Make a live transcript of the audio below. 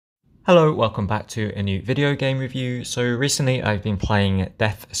Hello, welcome back to a new video game review. So recently I've been playing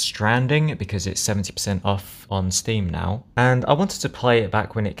Death Stranding because it's 70% off on Steam now. And I wanted to play it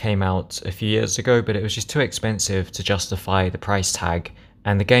back when it came out a few years ago, but it was just too expensive to justify the price tag.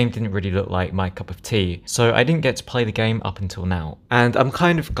 And the game didn't really look like my cup of tea, so I didn't get to play the game up until now. And I'm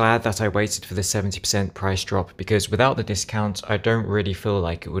kind of glad that I waited for the 70% price drop, because without the discount, I don't really feel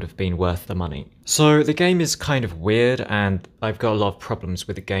like it would have been worth the money. So the game is kind of weird, and I've got a lot of problems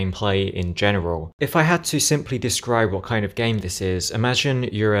with the gameplay in general. If I had to simply describe what kind of game this is, imagine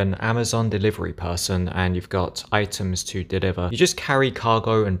you're an Amazon delivery person and you've got items to deliver. You just carry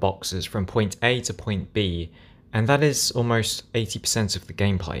cargo and boxes from point A to point B, and that is almost 80% of the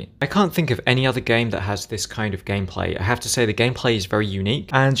gameplay. I can't think of any other game that has this kind of gameplay. I have to say the gameplay is very unique.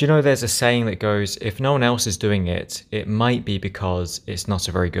 And you know, there's a saying that goes, if no one else is doing it, it might be because it's not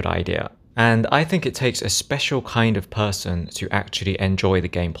a very good idea. And I think it takes a special kind of person to actually enjoy the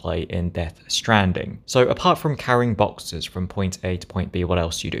gameplay in Death Stranding. So apart from carrying boxes from point A to point B, what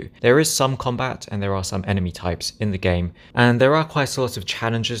else do you do? There is some combat and there are some enemy types in the game. And there are quite a lot of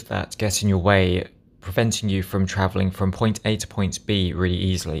challenges that get in your way, preventing you from traveling from point A to point B really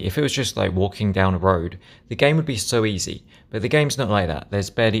easily. If it was just like walking down a road, the game would be so easy, but the game's not like that. There's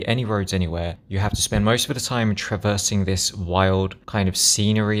barely any roads anywhere. You have to spend most of the time traversing this wild kind of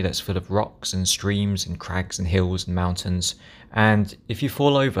scenery that's full of rocks and streams and crags and hills and mountains. And if you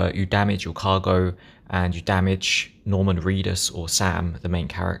fall over, you damage your cargo and you damage Norman Reedus, or Sam, the main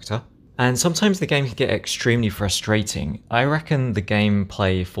character. And sometimes the game can get extremely frustrating. I reckon the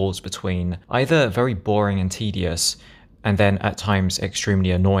gameplay falls between either very boring and tedious, and then at times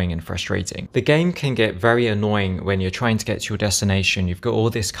extremely annoying and frustrating. The game can get very annoying when you're trying to get to your destination. You've got all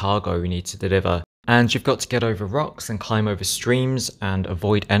this cargo you need to deliver, and you've got to get over rocks and climb over streams and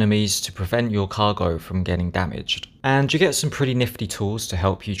avoid enemies to prevent your cargo from getting damaged. And you get some pretty nifty tools to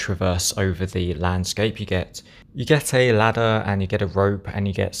help you traverse over the landscape. You get a ladder and you get a rope and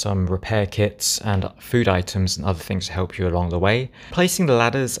you get some repair kits and food items and other things to help you along the way. Placing the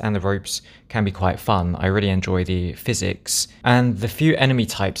ladders and the ropes can be quite fun. I really enjoy the physics. And the few enemy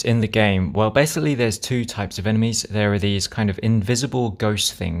types in the game, well, basically there's two types of enemies. There are these kind of invisible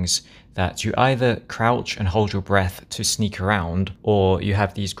ghost things that you either crouch and hold your breath to sneak around, or you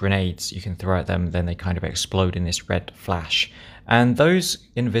have these grenades you can throw at them, then they kind of explode in this red flash. And those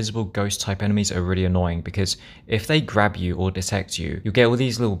invisible ghost type enemies are really annoying, because if they grab you or detect you, you get all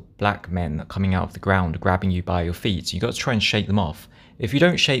these little black men coming out of the ground grabbing you by your feet. You got to try and shake them off. If you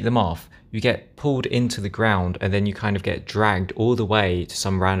don't shake them off, you get pulled into the ground and then you kind of get dragged all the way to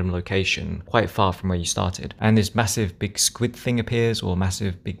some random location quite far from where you started. And this massive big squid thing appears, or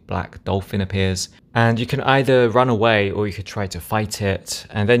massive big black dolphin appears. And you can either run away or you could try to fight it,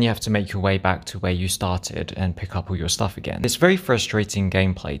 and then you have to make your way back to where you started and pick up all your stuff again. It's very frustrating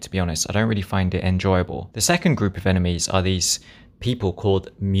gameplay, to be honest. I don't really find it enjoyable. The second group of enemies are these people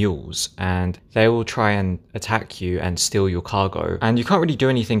called mules, and they will try and attack you and steal your cargo, and you can't really do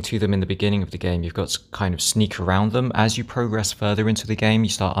anything to them in the beginning of the game. You've got to kind of sneak around them. As you progress further into the game,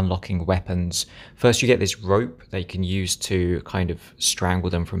 you start unlocking weapons. First you get this rope that you can use to kind of strangle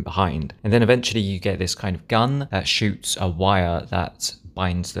them from behind, and then eventually you get this kind of gun that shoots a wire that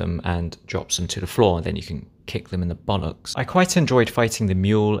binds them and drops them to the floor, and then you can kick them in the bollocks. I quite enjoyed fighting the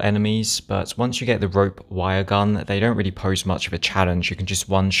mule enemies, but once you get the rope wire gun, they don't really pose much of a challenge. You can just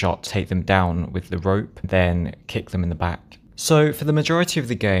one shot take them down with the rope, then kick them in the back. So for the majority of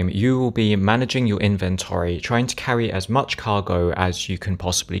the game, you will be managing your inventory, trying to carry as much cargo as you can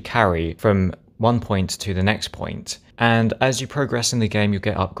possibly carry from one point to the next point. And as you progress in the game, you'll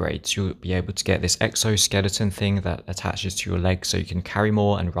get upgrades. You'll be able to get this exoskeleton thing that attaches to your legs so you can carry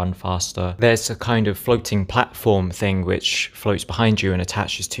more and run faster. There's a kind of floating platform thing which floats behind you and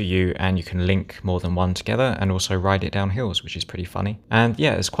attaches to you, and you can link more than one together and also ride it down hills, which is pretty funny. And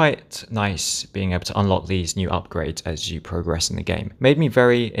yeah, it's quite nice being able to unlock these new upgrades as you progress in the game. Made me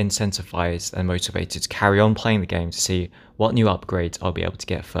very incentivized and motivated to carry on playing the game to see what new upgrades I'll be able to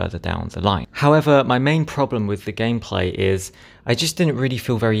get further down the line. However, my main problem with the gameplay is I just didn't really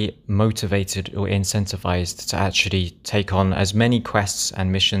feel very motivated or incentivized to actually take on as many quests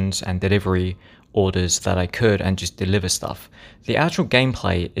and missions and delivery orders that I could and just deliver stuff. The actual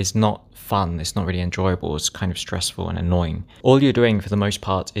gameplay is not fun, it's not really enjoyable, it's kind of stressful and annoying. All you're doing for the most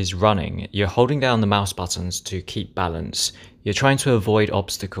part is running. You're holding down the mouse buttons to keep balance. You're trying to avoid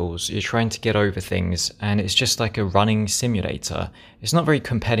obstacles, you're trying to get over things, and it's just like a running simulator. It's not very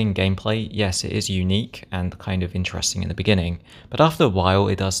compelling gameplay. Yes, it is unique and kind of interesting in the beginning, but after a while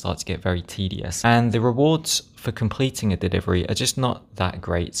it does start to get very tedious. And the rewards for completing a delivery are just not that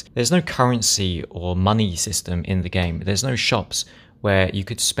great. There's no currency or money system in the game. There's no shops where you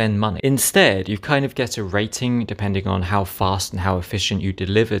could spend money. Instead, you kind of get a rating depending on how fast and how efficient you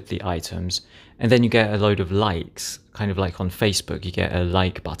delivered the items, and then you get a load of likes, kind of like on Facebook, you get a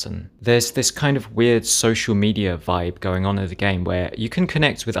like button. There's this kind of weird social media vibe going on in the game where you can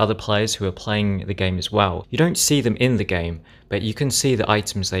connect with other players who are playing the game as well. You don't see them in the game, but you can see the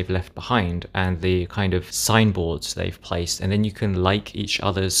items they've left behind and the kind of signboards they've placed, and then you can like each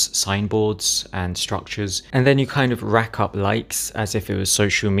other's signboards and structures, and then you kind of rack up likes as if it was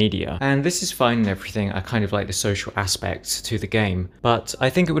social media. And this is fine and everything, I kind of like the social aspect to the game, but I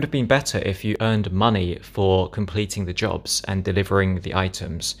think it would have been better if you earned money for completing the jobs and delivering the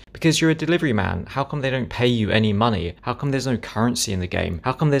items. Because you're a delivery man, how come they don't pay you any money? How come there's no currency in the game?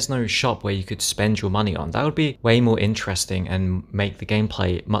 How come there's no shop where you could spend your money on? That would be way more interesting and make the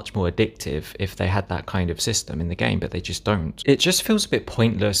gameplay much more addictive if they had that kind of system in the game, but they just don't. It just feels a bit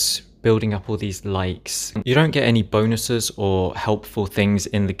pointless building up all these likes. You don't get any bonuses or helpful things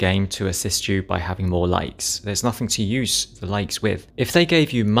in the game to assist you by having more likes. There's nothing to use the likes with. If they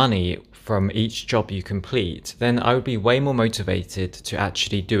gave you money from each job you complete, then I would be way more motivated to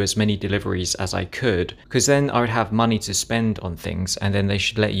actually do as many deliveries as I could, because then I would have money to spend on things, and then they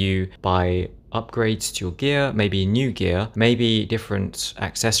should let you buy upgrades to your gear, maybe new gear, maybe different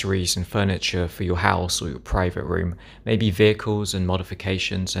accessories and furniture for your house or your private room, maybe vehicles and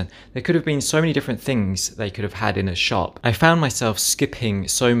modifications, and there could have been so many different things they could have had in a shop. I found myself skipping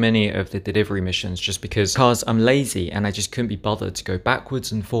so many of the delivery missions just because I'm lazy and I just couldn't be bothered to go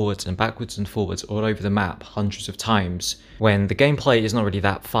backwards and forwards all over the map hundreds of times when the gameplay is not really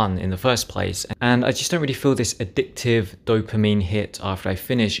that fun in the first place, and I just don't really feel this addictive dopamine hit after I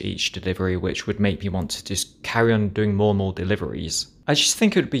finish each delivery, which would make me want to just carry on doing more and more deliveries. I just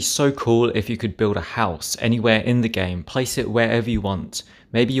think it would be so cool if you could build a house anywhere in the game, place it wherever you want,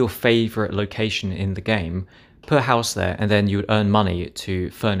 maybe your favorite location in the game, put a house there, and then you would earn money to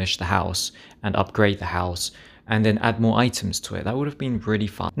furnish the house and upgrade the house, and then add more items to it. That would have been really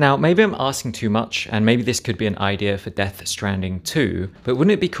fun. Now, maybe I'm asking too much, and maybe this could be an idea for Death Stranding 2, but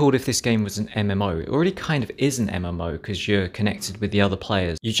wouldn't it be cool if this game was an MMO? It already kind of is an MMO because you're connected with the other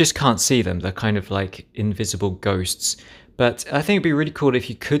players. You just can't see them. They're kind of like invisible ghosts. But I think it'd be really cool if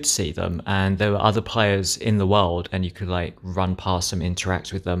you could see them and there were other players in the world and you could like run past them,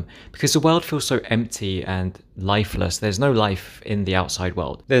 interact with them, because the world feels so empty and lifeless. There's no life in the outside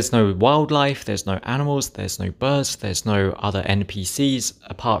world. There's no wildlife, there's no animals, there's no birds, there's no other NPCs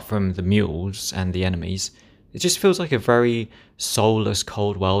apart from the mules and the enemies. It just feels like a very soulless,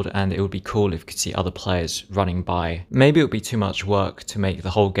 cold world, and it would be cool if you could see other players running by. Maybe it would be too much work to make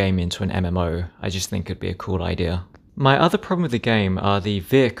the whole game into an MMO. I just think it'd be a cool idea. My other problem with the game are the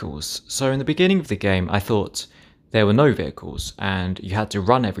vehicles. So in the beginning of the game, I thought there were no vehicles and you had to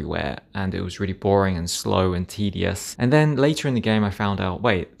run everywhere and it was really boring and slow and tedious. And then later in the game, I found out,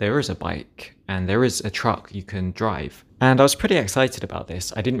 wait, there is a bike and there is a truck you can drive. And I was pretty excited about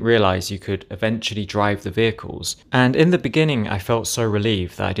this. I didn't realize you could eventually drive the vehicles. And in the beginning, I felt so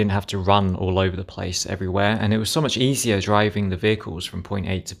relieved that I didn't have to run all over the place everywhere. And it was so much easier driving the vehicles from point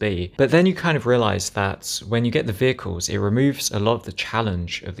A to B. But then you kind of realize that when you get the vehicles, it removes a lot of the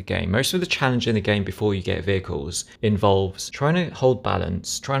challenge of the game. Most of the challenge in the game before you get vehicles involves trying to hold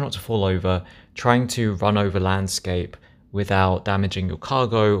balance, try not to fall over, trying to run over landscape without damaging your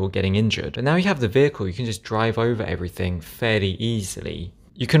cargo or getting injured. But now you have the vehicle, you can just drive over everything fairly easily.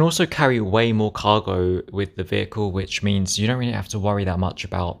 You can also carry way more cargo with the vehicle, which means you don't really have to worry that much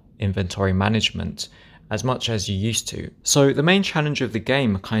about inventory management as much as you used to. So the main challenge of the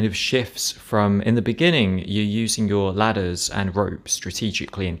game kind of shifts from, in the beginning, you're using your ladders and ropes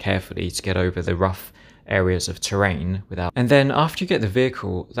strategically and carefully to get over the rough areas of terrain and then after you get the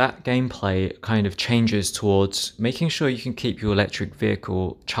vehicle, that gameplay kind of changes towards making sure you can keep your electric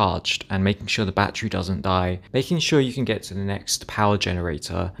vehicle charged and making sure the battery doesn't die, making sure you can get to the next power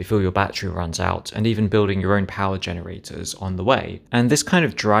generator before your battery runs out, and even building your own power generators on the way. And this kind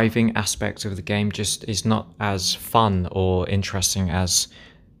of driving aspect of the game just is not as fun or interesting as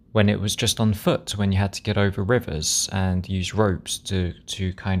when it was just on foot, when you had to get over rivers and use ropes to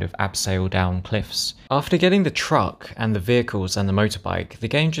kind of abseil down cliffs. After getting the truck and the vehicles and the motorbike, the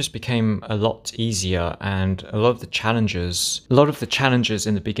game just became a lot easier, and a lot of the challenges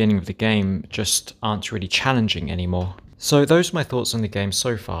in the beginning of the game just aren't really challenging anymore. So those are my thoughts on the game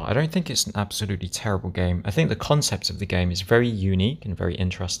so far. I don't think it's an absolutely terrible game. I think the concept of the game is very unique and very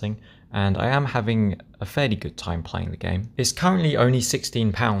interesting, and I am having a fairly good time playing the game. It's currently only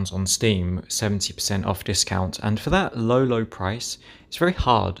 £16 on Steam, 70% off discount, and for that low price, it's very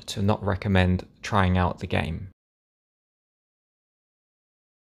hard to not recommend trying out the game.